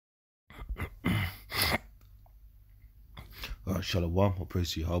Shalom, I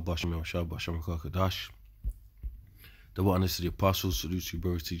praise you, Halbashim, Shabasham Kakadash. The witness to the apostles, salute to you,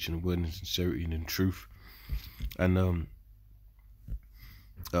 brothers, teaching the word in sincerity and in truth. And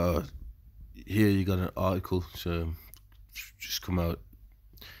here you got an article just come out.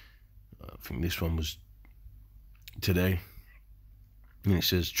 I think this one was today, and it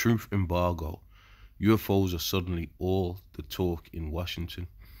says truth embargo. UFOs are suddenly all the talk in Washington.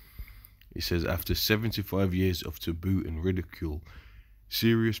 It says after 75 years of taboo and ridicule,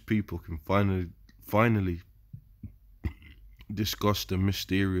 serious people can finally discuss the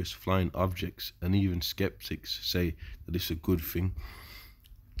mysterious flying objects, and even skeptics say that it's a good thing.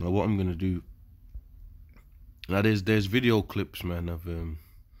 Now what I'm gonna do now, there's video clips, man, of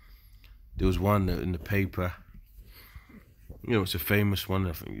there was one in the paper, you know, it's a famous one.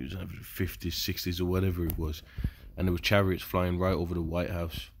 I think it was in the 50s, 60s or whatever it was, and there were chariots flying right over the White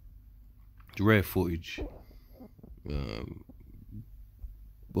House. It's rare footage,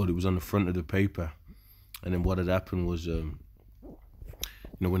 but it was on the front of the paper. And then what had happened was, you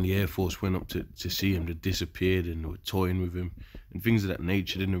know, when the Air Force went up to see him, they disappeared and they were toying with him and things of that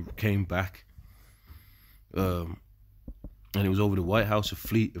nature. Then they came back, and it was over the White House, a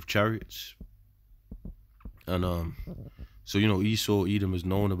fleet of chariots. And so, you know, Esau, Edom has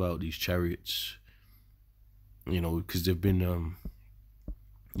known about these chariots, you know, because they've been,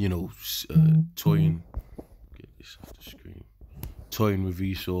 you know, toying. Get this off the screen. Toying with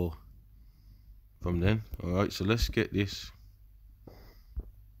Esau from then. All right, so let's get this.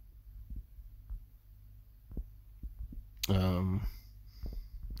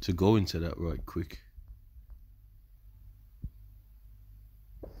 To go into that right quick,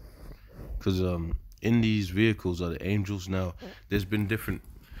 because in these vehicles are the angels. Now there's been different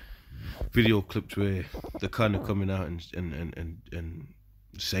video clips where they're kind of coming out and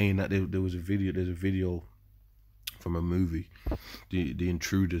saying that there was a video. There's a video from a movie, the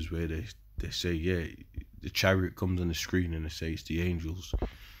Intruders, where they say, yeah, the chariot comes on the screen and they say it's the angels.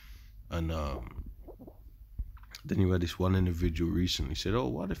 And then you had this one individual recently said, oh,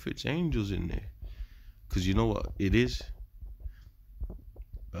 what if it's angels in there? Because you know what it is?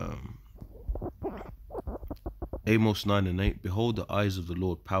 Amos 9:8, behold, the eyes of the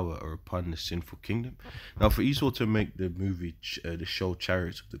Lord power are upon the sinful kingdom. Now for Esau to make the movie, the show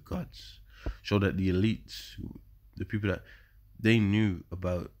Chariots of the Gods, show that the elites, the people that they knew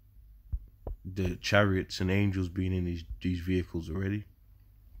about the chariots and angels being in these vehicles already.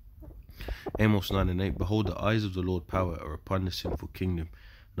 Amos 9:8, behold, the eyes of the Lord power are upon the sinful kingdom,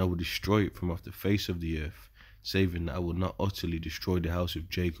 and I will destroy it from off the face of the earth, saving that I will not utterly destroy the house of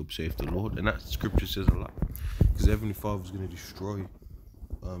Jacob, saith the Lord. And that scripture says a lot, because Heavenly Father is going to destroy,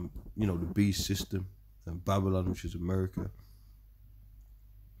 you know, the beast system, and Babylon, which is America.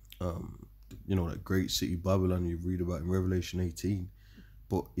 You know, that great city Babylon you read about in Revelation 18.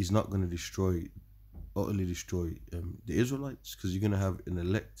 But he's not going to utterly destroy the Israelites, because you're going to have an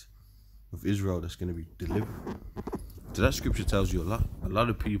elect of Israel that's going to be delivered. So that scripture tells you a lot. A lot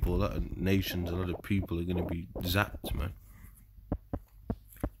of people, a lot of nations, a lot of people are going to be zapped, man.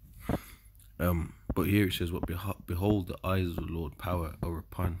 But here it says, "What behold, the eyes of the Lord power are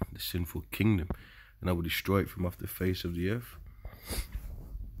upon the sinful kingdom, and I will destroy it from off the face of the earth."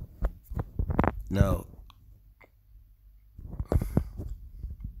 Now,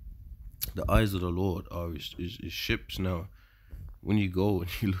 the eyes of the Lord are his ships. Now, when you go and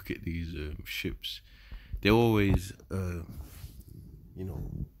you look at these ships, they're always, you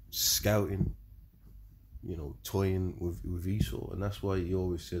know, scouting, you know, toying with Esau, and that's why he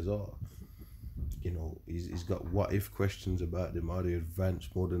always says, "Oh, you know, he's got what if questions about them. Are they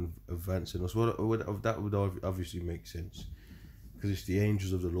advanced, more than advancing us?" Well, that would obviously make sense, because it's the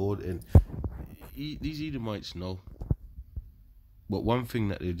angels of the Lord, and these Edomites know. But one thing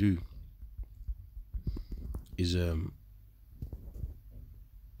that they do is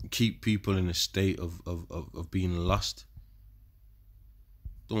keep people in a state of being lost.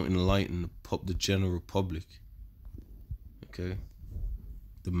 Don't enlighten the general public. Okay,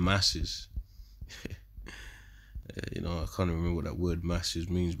 the masses. You know, I can't remember what that word masses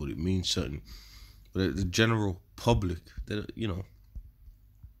means, but it means something. But the general public, you know,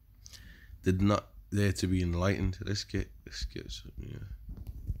 they're not there to be enlightened. Let's get something. Yeah.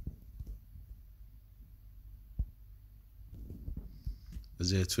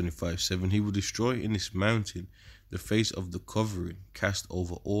 Isaiah 25:7, he will destroy in this mountain the face of the covering cast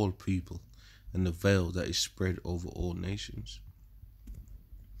over all people, and the veil that is spread over all nations.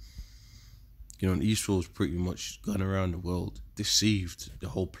 You know, and Esau's pretty much gone around the world, deceived the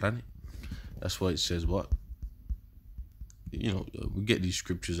whole planet. That's why it says what? You know, we get these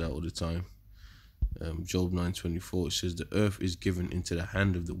scriptures out all the time. Job 9:24, it says, the earth is given into the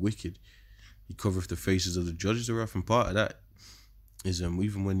hand of the wicked. He covereth the faces of the judges thereof. And part of that is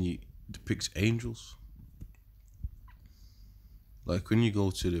even when he depicts angels. Like when you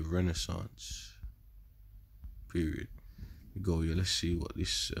go to the Renaissance period, you go, yeah, let's see what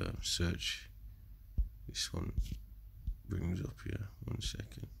this search, this one brings up here. 1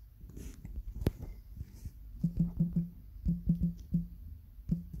 second.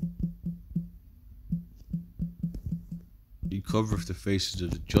 He covereth the faces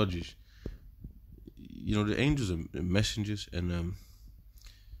of the judges. You know, the angels are messengers, and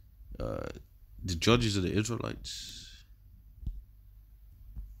the judges are the Israelites.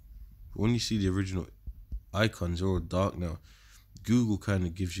 But when you see the original icons, they're all dark now. Google kind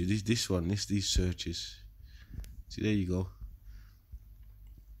of gives you these searches. See, there you go.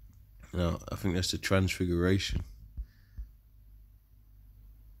 Now, I think that's the transfiguration.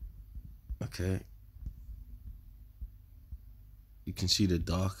 Okay. You can see the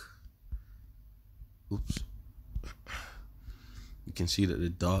dark. Oops. You can see that the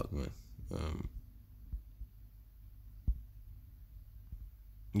dark, man.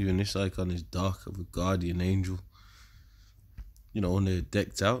 Even this icon is dark, of a guardian angel. You know, when they're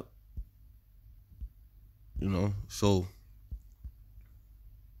decked out. You know, so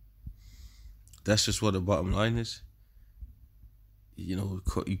that's just what the bottom line is. You know,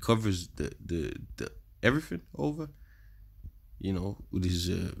 he covers the everything over. You know, with his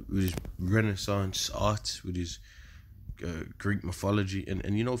Renaissance art, with his Greek mythology,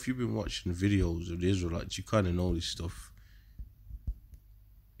 and you know, if you've been watching videos of the Israelites, you kind of know this stuff.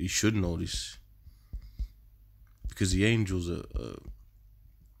 You should know this, because the angels are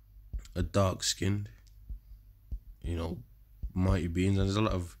dark skinned, you know, mighty beings, and there's a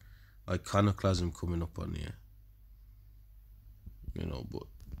lot of iconoclasm coming up on here. You know, but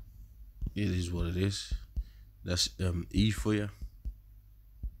it is what it is. That's E for you,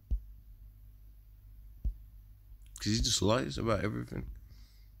 because he just lies about everything.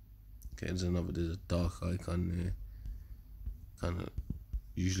 Okay, there's a dark icon there, kind of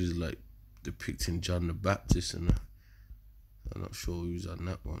usually like depicting John the Baptist, and I'm not sure who's on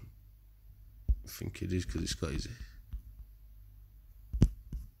that one. I think it is, because it's got his,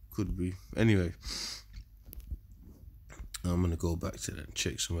 could be. Anyway, I'm gonna go back to that and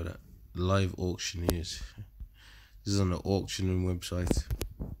check some of that. Live auctioneers. This is on the auctioning website.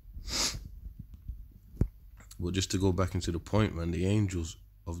 But just to go back into the point, man, the angels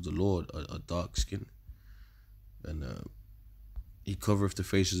of the Lord are dark skinned, and he covereth the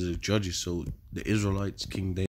faces of the judges. So the Israelites, King David,